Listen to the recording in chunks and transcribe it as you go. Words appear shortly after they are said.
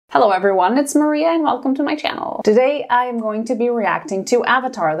Hello everyone, it's Maria and welcome to my channel. Today I am going to be reacting to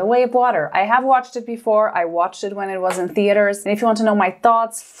Avatar: The Way of Water. I have watched it before, I watched it when it was in theaters, and if you want to know my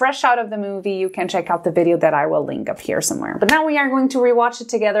thoughts fresh out of the movie, you can check out the video that I will link up here somewhere. But now we are going to rewatch it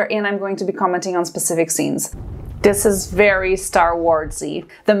together and I'm going to be commenting on specific scenes. This is very Star Wars-y.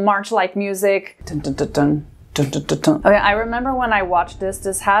 The march-like music. Dun, dun, dun, dun. Dun, dun, dun, dun. Okay, I remember when I watched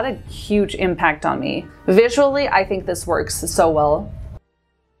this had a huge impact on me. Visually, I think this works so well.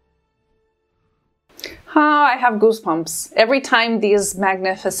 I have goosebumps. Every time these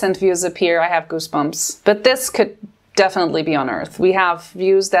magnificent views appear, I have goosebumps. But this could definitely be on Earth. We have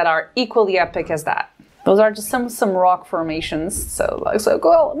views that are equally epic as that. Those are just some rock formations, so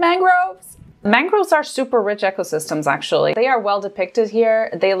cool. Mangroves! Mangroves are super rich ecosystems, actually. They are well depicted here.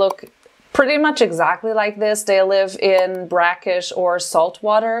 They look pretty much exactly like this. They live in brackish or salt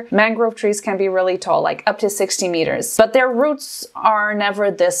water. Mangrove trees can be really tall, like up to 60 meters. But their roots are never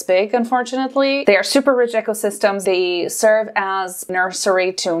this big, unfortunately. They are super rich ecosystems. They serve as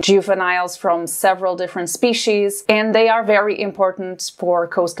nursery to juveniles from several different species, and they are very important for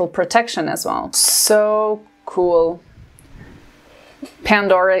coastal protection as well. So cool.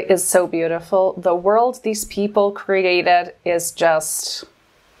 Pandora is so beautiful. The world these people created is just...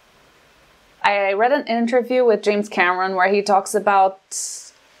 I read an interview with James Cameron where he talks about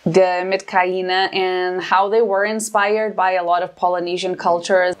the Midcaina and how they were inspired by a lot of Polynesian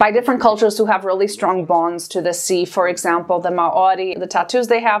cultures, by different cultures who have really strong bonds to the sea. For example, the Maori, the tattoos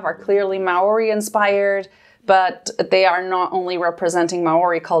they have are clearly Maori inspired, but they are not only representing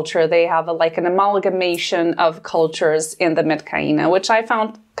Maori culture, they have like an amalgamation of cultures in the Midcaina, which I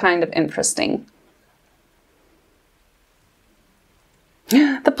found kind of interesting.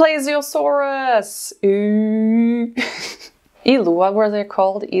 The Plesiosaurus! Ilu, what were they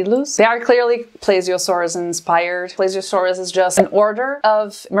called? Ilus? They are clearly Plesiosaurus inspired. Plesiosaurus is just an order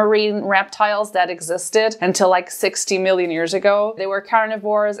of marine reptiles that existed until like 60 million years ago. They were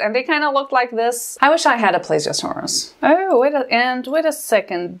carnivores and they kind of looked like this. I wish I had a Plesiosaurus. Oh, wait a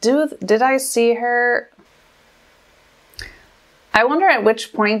second. Did I see her? I wonder at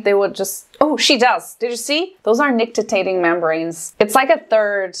which point they would just... Oh, she does! Did you see? Those are nictitating membranes. It's like a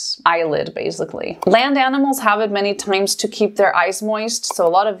third eyelid, basically. Land animals have it many times to keep their eyes moist, so a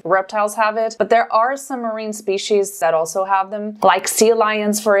lot of reptiles have it. But there are some marine species that also have them, like sea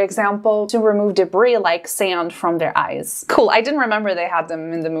lions, for example, to remove debris like sand from their eyes. Cool, I didn't remember they had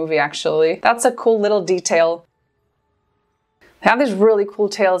them in the movie, actually. That's a cool little detail. They have these really cool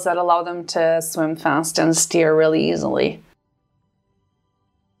tails that allow them to swim fast and steer really easily.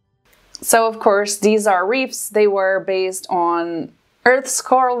 So of course, these are reefs. They were based on Earth's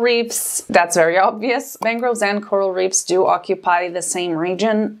coral reefs. That's very obvious. Mangroves and coral reefs do occupy the same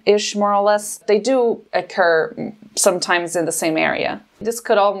region-ish, more or less. They do occur sometimes in the same area. This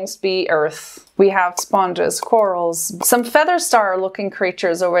could almost be Earth. We have sponges, corals, some feather star-looking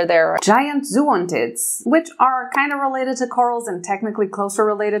creatures over there. Giant zoanthids, which are kind of related to corals and technically closer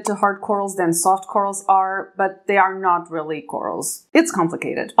related to hard corals than soft corals are, but they are not really corals. It's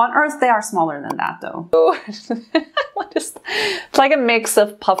complicated. On Earth, they are smaller than that, though. What is that? It's like a mix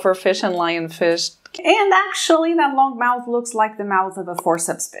of pufferfish and lionfish. And actually, that long mouth looks like the mouth of a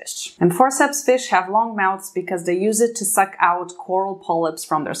forceps fish. And forceps fish have long mouths because they use it to suck out coral polyps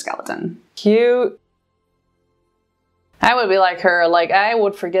from their skeleton. Cute. I would be like her, like I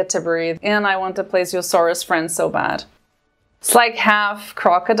would forget to breathe. And I want a Plesiosaurus friend so bad. It's like half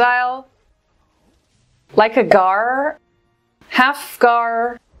crocodile, like a gar, half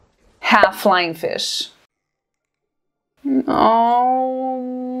lionfish.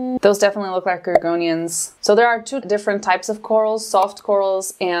 Oh, those definitely look like gorgonians. So there are two different types of corals, soft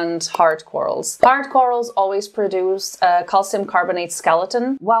corals and hard corals. Hard corals always produce a calcium carbonate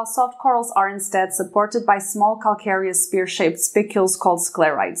skeleton, while soft corals are instead supported by small calcareous spear-shaped spicules called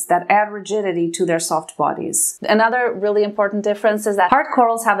sclerites that add rigidity to their soft bodies. Another really important difference is that hard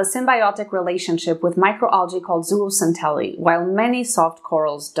corals have a symbiotic relationship with microalgae called zooxanthellae, while many soft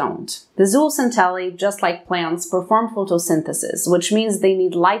corals don't. The zooxanthellae, just like plants, perform photosynthesis, which means they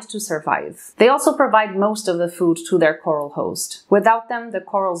need light to survive. They also provide most of the food to their coral host. Without them, the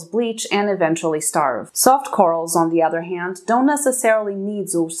corals bleach and eventually starve. Soft corals, on the other hand, don't necessarily need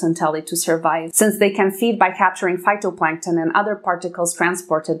zooxanthellae to survive, since they can feed by capturing phytoplankton and other particles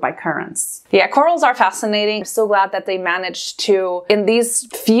transported by currents. Yeah, corals are fascinating. I'm so glad that they managed to, in these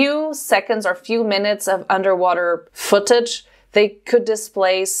few seconds or few minutes of underwater footage, they could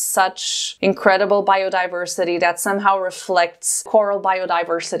display such incredible biodiversity that somehow reflects coral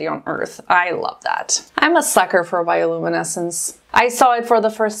biodiversity on Earth. I love that. I'm a sucker for bioluminescence. I saw it for the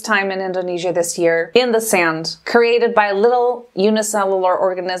first time in Indonesia this year, in the sand, created by little unicellular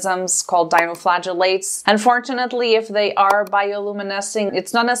organisms called dinoflagellates. Unfortunately, if they are bioluminescing,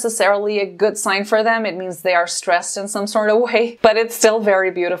 it's not necessarily a good sign for them. It means they are stressed in some sort of way, but it's still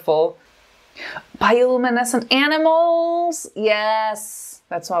very beautiful. Bioluminescent animals! Yes!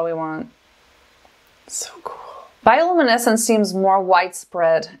 That's what we want. So cool. Bioluminescence seems more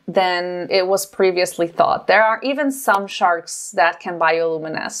widespread than it was previously thought. There are even some sharks that can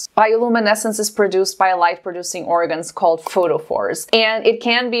bioluminesce. Bioluminescence is produced by light-producing organs called photophores, and it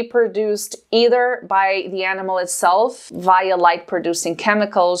can be produced either by the animal itself via light-producing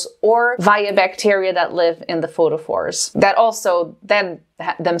chemicals or via bacteria that live in the photophores that also then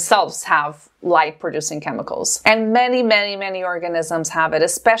themselves have light-producing chemicals. And many organisms have it,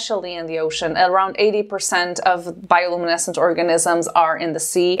 especially in the ocean. Around 80% of bioluminescent organisms are in the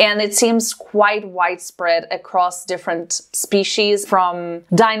sea, and it seems quite widespread across different species, from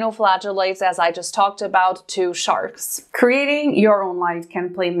dinoflagellates, as I just talked about, to sharks. Creating your own light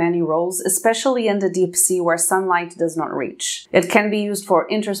can play many roles, especially in the deep sea where sunlight does not reach. It can be used for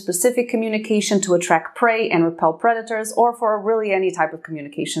interspecific communication to attract prey and repel predators, or for really any type of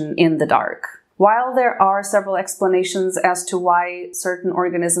communication in the dark. While there are several explanations as to why certain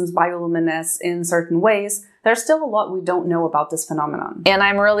organisms bioluminesce in certain ways, there's still a lot we don't know about this phenomenon. And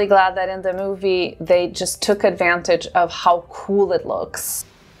I'm really glad that in the movie they just took advantage of how cool it looks.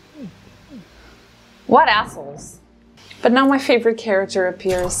 What assholes. But now my favorite character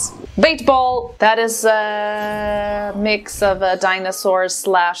appears. Baitball! That is a mix of a dinosaur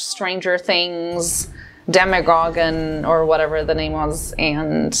slash Stranger Things Demagogon, or whatever the name was,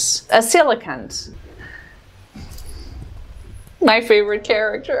 and a coelacanth. My favorite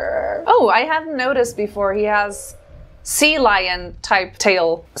character. Oh, I hadn't noticed before, he has sea lion type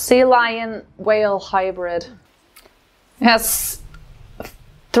tail. Sea lion whale hybrid. It has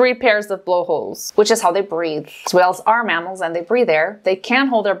 3 pairs of blowholes, which is how they breathe. Whales are mammals and they breathe air. They can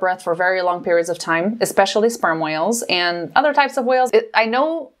hold their breath for very long periods of time, especially sperm whales and other types of whales. I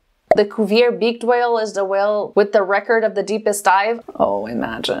know the Cuvier-beaked whale is the whale with the record of the deepest dive. Oh,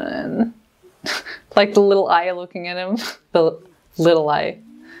 imagine. Like the little eye looking at him. The little eye.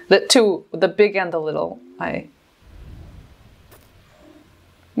 The big and the little eye.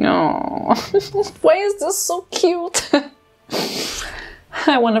 No. Why is this so cute?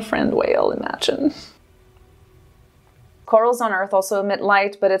 I want a friend whale, imagine. Corals on Earth also emit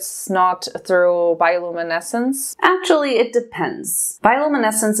light, but it's not through bioluminescence. Actually, it depends.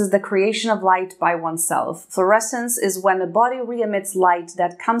 Bioluminescence is the creation of light by oneself. Fluorescence is when a body re-emits light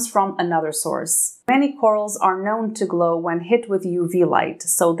that comes from another source. Many corals are known to glow when hit with UV light,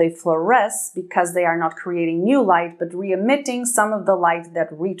 so they fluoresce because they are not creating new light but re-emitting some of the light that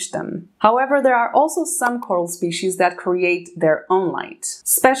reached them. However, there are also some coral species that create their own light,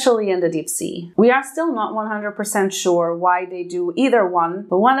 especially in the deep sea. We are still not 100% sure why they do either one,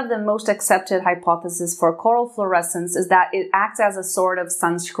 but one of the most accepted hypotheses for coral fluorescence is that it acts as a sort of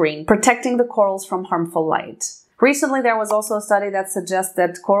sunscreen, protecting the corals from harmful light. Recently, there was also a study that suggests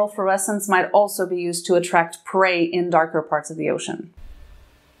that coral fluorescence might also be used to attract prey in darker parts of the ocean.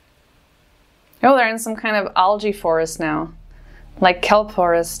 Oh, they're in some kind of algae forest now, like kelp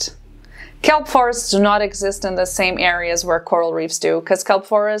forest. Kelp forests do not exist in the same areas where coral reefs do, because kelp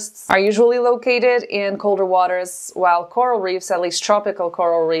forests are usually located in colder waters, while coral reefs, at least tropical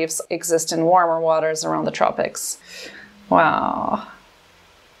coral reefs, exist in warmer waters around the tropics. Wow.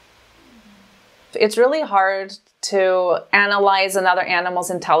 It's really hard to analyze another animal's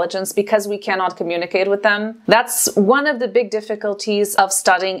intelligence because we cannot communicate with them. That's one of the big difficulties of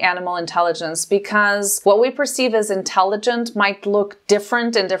studying animal intelligence, because what we perceive as intelligent might look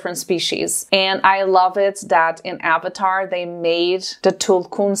different in different species. And I love it that in Avatar they made the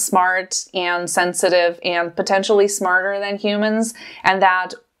Tulkun smart and sensitive and potentially smarter than humans, and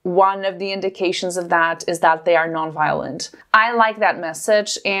that one of the indications of that is that they are non-violent. I like that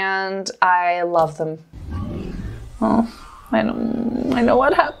message and I love them. Oh, I know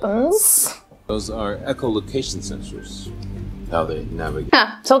what happens. Those are echolocation sensors. How they navigate.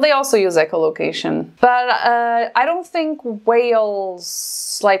 Yeah, so they also use echolocation. But I don't think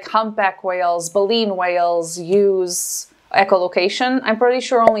whales, like humpback whales, baleen whales, use echolocation. I'm pretty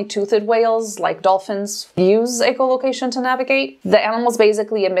sure only toothed whales, like dolphins, use echolocation to navigate. The animals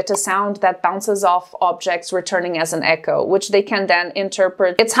basically emit a sound that bounces off objects, returning as an echo, which they can then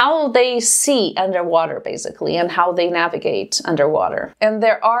interpret. It's how they see underwater, basically, and how they navigate underwater. And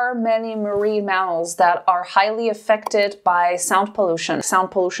there are many marine mammals that are highly affected by sound pollution.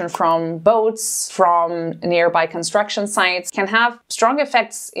 Sound pollution from boats, from nearby construction sites, can have strong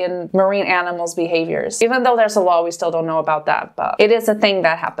effects in marine animals' behaviors. Even though there's a law, we still don't know about that, but it is a thing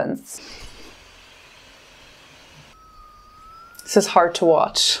that happens. This is hard to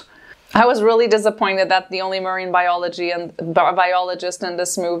watch. I was really disappointed that the only marine biologist in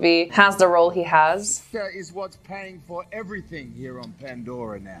this movie has the role he has. That is what's paying for everything here on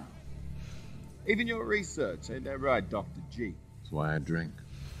Pandora now. Even your research, ain't that right, Dr. G? That's why I drink.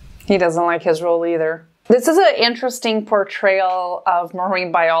 He doesn't like his role either. This is an interesting portrayal of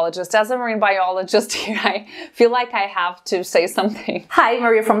marine biologists. As a marine biologist here, I feel like I have to say something. Hi,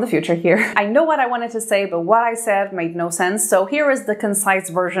 Maria from the future here. I know what I wanted to say, but what I said made no sense, so here is the concise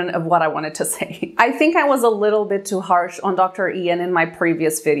version of what I wanted to say. I think I was a little bit too harsh on Dr. Ian in my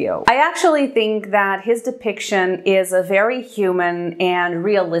previous video. I actually think that his depiction is a very human and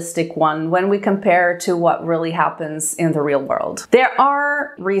realistic one when we compare to what really happens in the real world. There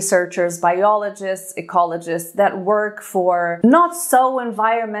are researchers, biologists, ecologists that work for not so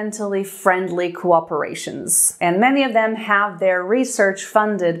environmentally friendly cooperations, and many of them have their research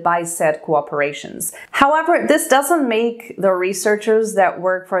funded by said cooperations. However, this doesn't make the researchers that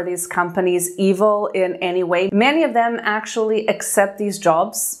work for these companies evil in any way. Many of them actually accept these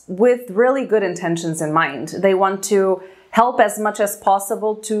jobs with really good intentions in mind. They want to help as much as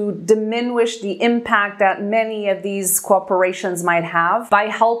possible to diminish the impact that many of these corporations might have by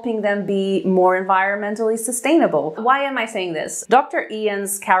helping them be more environmentally sustainable. Why am I saying this? Dr.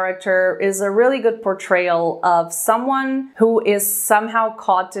 Ian's character is a really good portrayal of someone who is somehow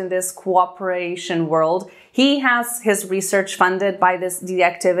caught in this cooperation world. He has his research funded by the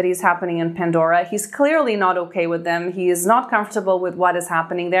activities happening in Pandora. He's clearly not okay with them. He is not comfortable with what is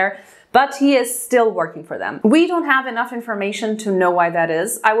happening there, but he is still working for them. We don't have enough information to know why that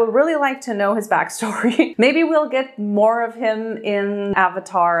is. I would really like to know his backstory. Maybe we'll get more of him in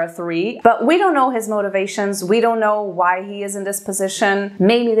Avatar 3, but we don't know his motivations. We don't know why he is in this position.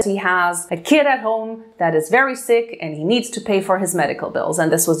 Maybe he has a kid at home that is very sick and he needs to pay for his medical bills,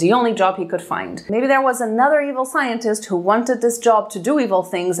 and this was the only job he could find. Maybe there was another evil scientist who wanted this job to do evil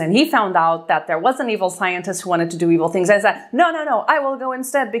things, and he found out that there was an evil scientist who wanted to do evil things and said, no, I will go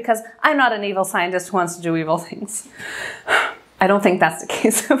instead because I'm not an evil scientist who wants to do evil things. I don't think that's the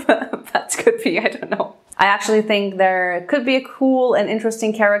case, but that could be, I don't know. I actually think there could be a cool and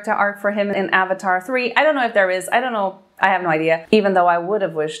interesting character arc for him in Avatar 3. I don't know if there is, I don't know, I have no idea. Even though I would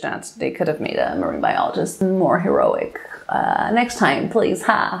have wished that they could have made a marine biologist more heroic. Next time, please,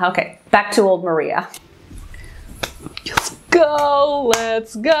 Okay, back to old Maria. Let's go,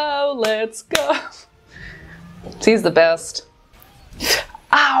 let's go, let's go. She's the best.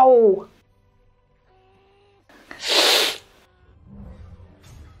 Ow!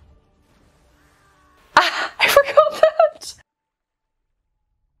 I forgot that!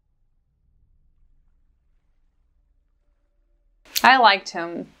 I liked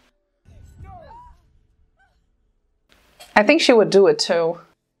him. I think she would do it too.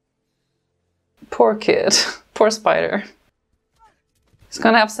 Poor kid. Poor spider. He's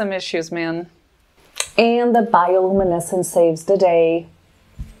gonna have some issues, man. And the bioluminescence saves the day.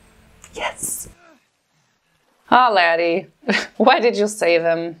 Yes. Ah, laddie. Why did you save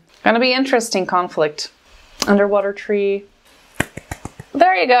him? Gonna be interesting conflict. Underwater tree.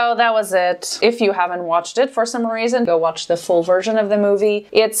 There you go, that was it. If you haven't watched it for some reason, go watch the full version of the movie.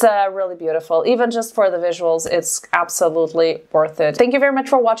 It's really beautiful. Even just for the visuals, it's absolutely worth it. Thank you very much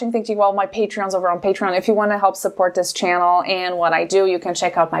for watching. Thank you to all my Patreons over on Patreon. If you want to help support this channel and what I do, you can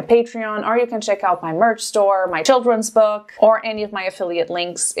check out my Patreon, or you can check out my merch store, my children's book, or any of my affiliate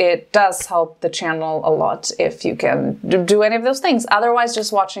links. It does help the channel a lot if you can do any of those things. Otherwise,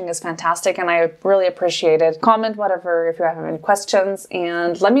 just watching is fantastic and I really appreciate it. Comment whatever if you have any questions,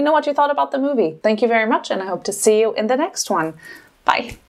 and let me know what you thought about the movie. Thank you very much, and I hope to see you in the next one. Bye.